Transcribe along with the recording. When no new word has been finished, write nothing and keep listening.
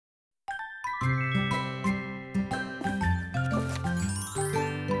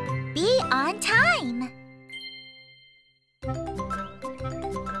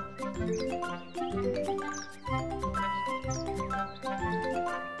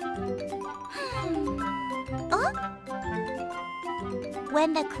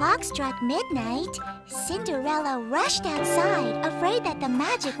When the clock struck midnight, Cinderella rushed outside, afraid that the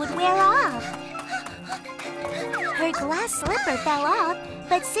magic would wear off. Her glass slipper fell off,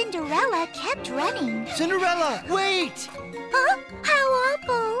 but Cinderella kept running. Cinderella, wait! Huh? How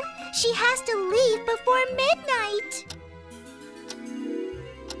awful! She has to leave before midnight.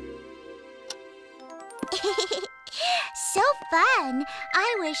 So fun!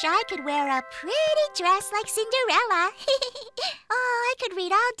 I wish I could wear a pretty dress like Cinderella. Oh, I could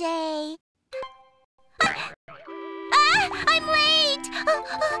read all day. I'm late!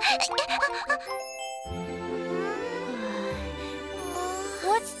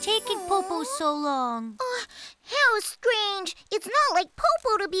 What's taking PoPo so long? How strange! It's not like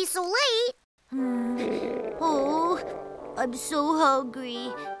PoPo to be so late. Oh, I'm so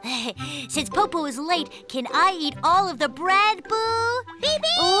hungry. Since PoPo is late, can I eat all of the bread, Boo?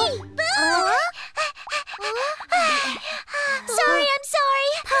 BeeBee! Boo! Sorry, I'm sorry.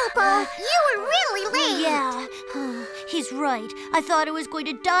 PoPo, you were really late. Yeah, he's right. I thought I was going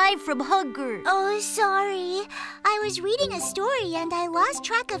to die from hunger. Oh, sorry. I was reading a story and I lost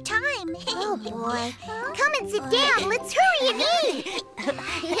track of time. Oh, boy. Come and sit down. Let's hurry and eat.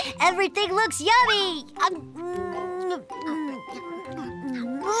 Everything looks yummy.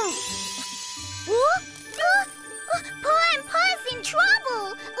 Pa's in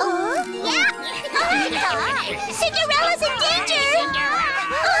trouble. Yeah. Cinderella's in danger.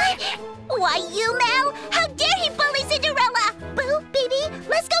 Why, you, Mel? How dare he bully Cinderella? Boo, BeeBee,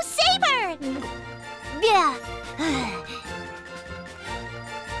 let's go save her. Yeah.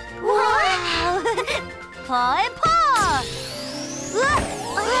 Wow. Paw and paw.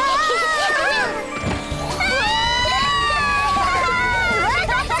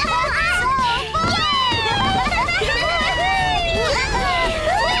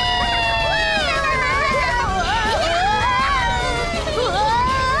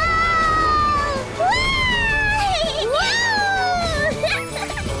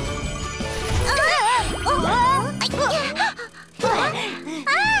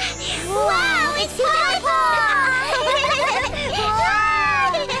 Wow, it's PoPo!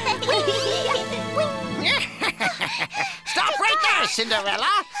 Stop right there,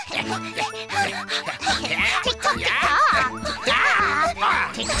 Cinderella! Tick-tock, tick-tock!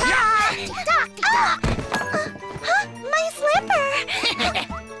 Tick-tock, tick-tock! My slipper!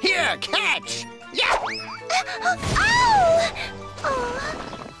 Here, catch! Yeah! Ow!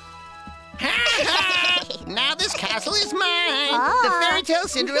 Now this castle is mine! Oh. The fairy tale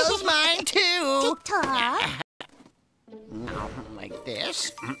Cinderella's mine, too! Tick-tock! Like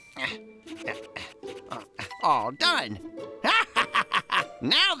this. All done.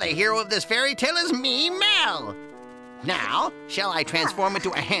 Now the hero of this fairy tale is me, Mel. Now, shall I transform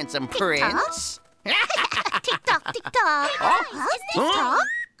into a handsome prince? Tick-tock, tick-tock! Tick-tock?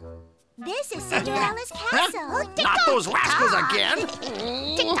 This is Cinderella's castle. Not those rascals again!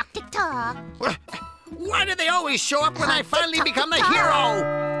 Tick-tock, tick-tock! Why do they always show up when I finally become the hero?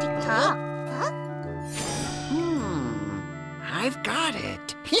 Tick-tock! I've got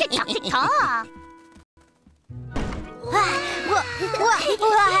it. Tick-tock, tick-tock!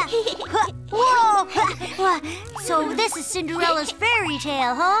 Whoa! So this is Cinderella's fairy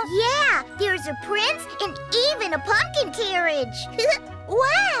tale, huh? Yeah, there's a prince and even a pumpkin carriage.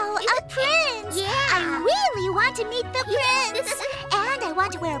 Wow, a prince! Yeah. I really want to meet the prince. And I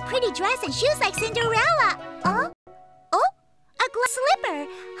want to wear a pretty dress and shoes like Cinderella. Oh, a glass slipper.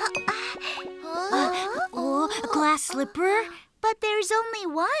 A glass slipper? But there's only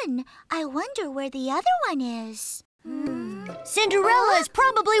one. I wonder where the other one is. Cinderella is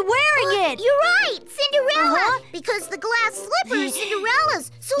probably wearing it. You're right, Cinderella. Because the glass slipper is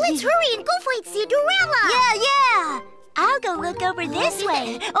Cinderella's. So let's hurry and go find Cinderella. Yeah. I'll go look over this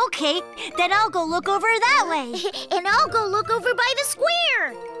way. Okay, then I'll go look over that way. And I'll go look over by the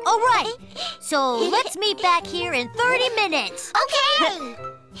square. All right. So let's meet back here in 30 minutes. Okay.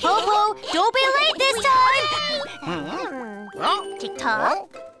 PoPo, don't be late this time. Oh, Tick-tock. oh,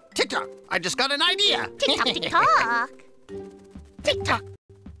 tick-tock. I just got an idea. Tick-tock, tick-tock. Tick-tock.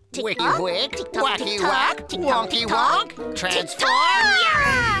 Wicky wick, Tick-tock, wacky tick-tock. whack, Tick-tock, wonky tick-tock. wonk, transform!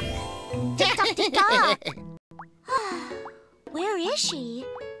 Tick-tock, tick-tock. Where is she?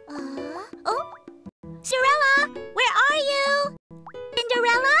 Cinderella, where are you?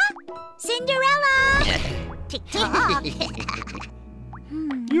 Cinderella? Cinderella? Tick-tock.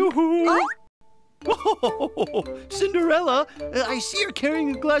 Yoo-hoo! Whoa! Cinderella, I see you're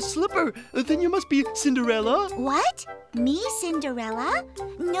carrying a glass slipper. Then you must be Cinderella. What? Me, Cinderella?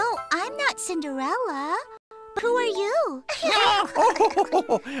 No, I'm not Cinderella. Who are you?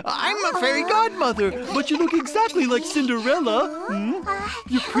 I'm a fairy godmother, but you look exactly like Cinderella.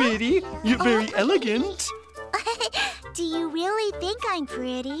 You're pretty. You're very elegant. Do you really think I'm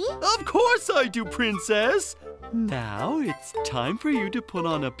pretty? Of course I do, princess. Now it's time for you to put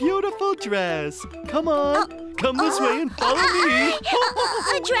on a beautiful dress. Come on, come this way and follow me.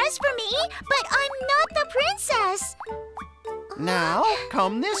 A dress for me? But I'm not the princess. Now,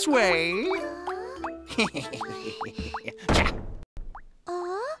 come this way.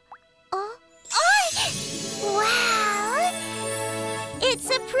 Wow! It's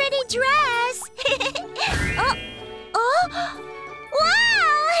a pretty dress.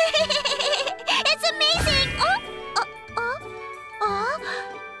 Wow! It's amazing.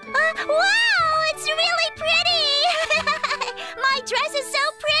 Wow! It's really pretty. My dress is so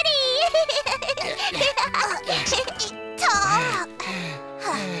pretty. Tick-tock.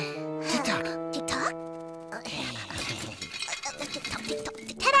 Tick-tock. Tick-tock.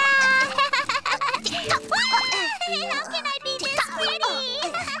 Ta-da! How can I be this pretty?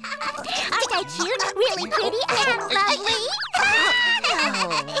 Aren't I cute, really pretty, and lovely?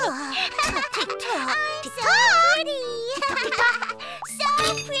 Tick-tock. So pretty.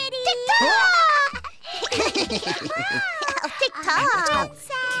 Tick-tock.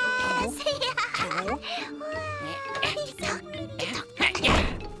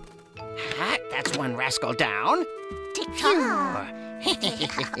 That's one rascal down. Tick-tock.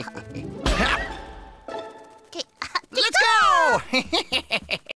 Let's go!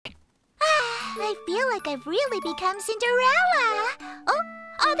 I feel like I've really become Cinderella.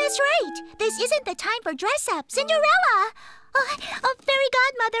 Oh, that's right. This isn't the time for dress-up. Cinderella! Fairy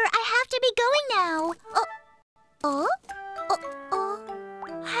godmother, I have to be going now.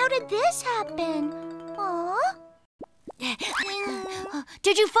 How did this happen?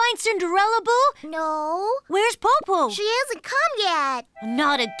 Did you find Cinderella, Boo? No. Where's PoPo? She hasn't come yet.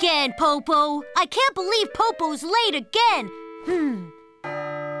 Not again, PoPo. I can't believe PoPo's late again.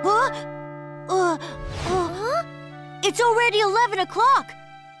 It's already 11 o'clock.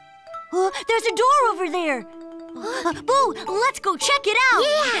 There's a door over there. Boo, let's go check it out.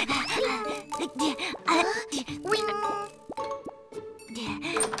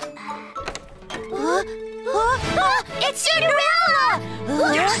 It's Cinderella!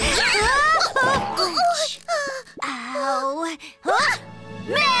 Ow.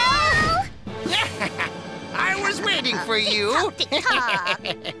 Mel! I was waiting for you.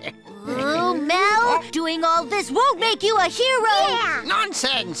 Oh, Mel, doing all this won't make you a hero. Yeah.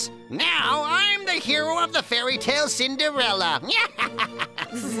 Nonsense! Now I'm the hero of the fairy tale Cinderella.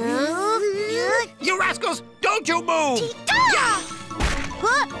 You rascals, don't you move!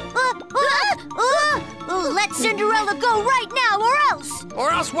 Let Cinderella go right now, or else!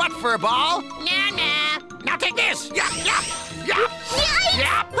 Or else what, furball? Nah. Now take this! Yeah!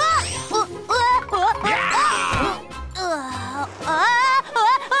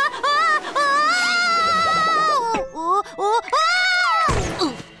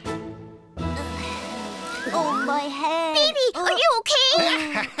 Oh, my head. BeeBee, are you okay?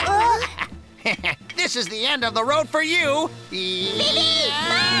 This is the end of the road for you. BeeBee!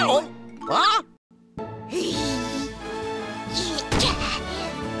 Oh. Huh?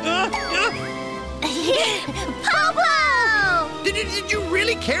 PoPo! Did you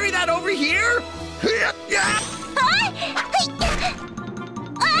really carry that over here? You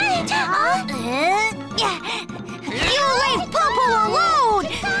leave PoPo alone!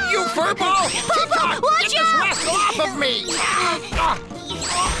 You furball! PoPo, watch Get this rascal off of me!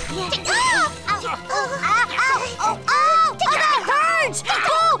 That hurts! Boo,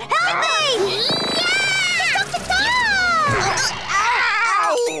 help me!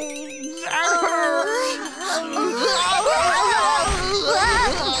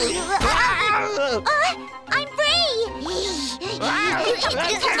 I'm free!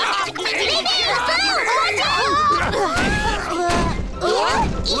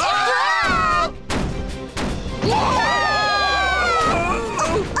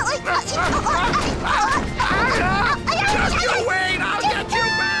 Just you wait! I'll get you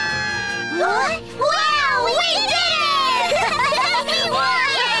back! Wow! We did it!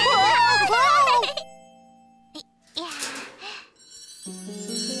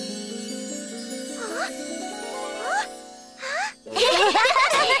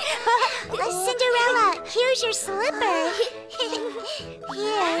 Cinderella, here's your slipper.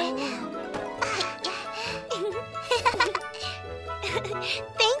 Here.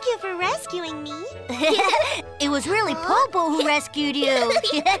 Thank you for rescuing me. It was really PoPo who rescued you.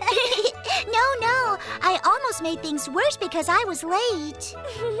 No. I almost made things worse because I was late.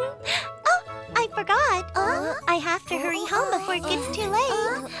 Oh, I forgot. I have to hurry home before it gets too late.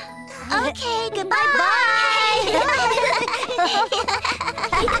 Okay, goodbye.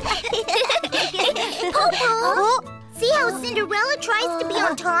 PoPo, see how Cinderella tries to be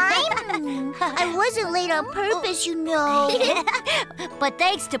on time? I wasn't late on purpose, you know. But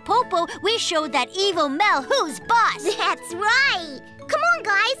thanks to PoPo, we showed that evil Mel who's boss. That's right. Come on,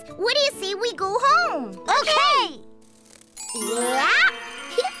 guys. What do you say we go home? Okay. Yeah.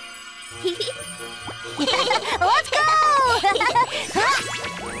 Let's go!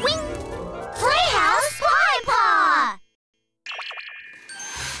 Wing! Playhouse Paw!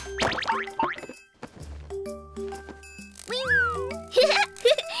 Wing!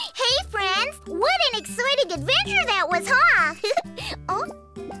 Hey, friends! What an exciting adventure that was, huh? Oh,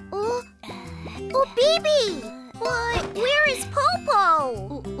 BeeBee! But where is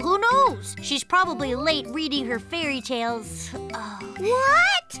PoPo? Who knows? She's probably late reading her fairy tales.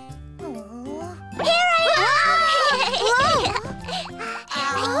 What? Here I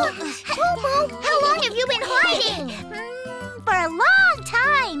am! PoPo, how long have you been hiding? For a long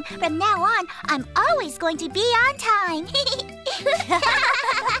time. From now on, I'm always going to be on time.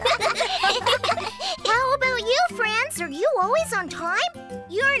 How about you, friends? Are you always on time?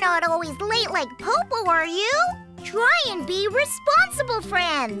 You're not always late like PoPo, are you? Try and be responsible,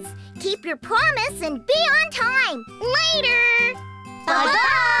 friends. Keep your promise and be on time. Later! Bye-bye!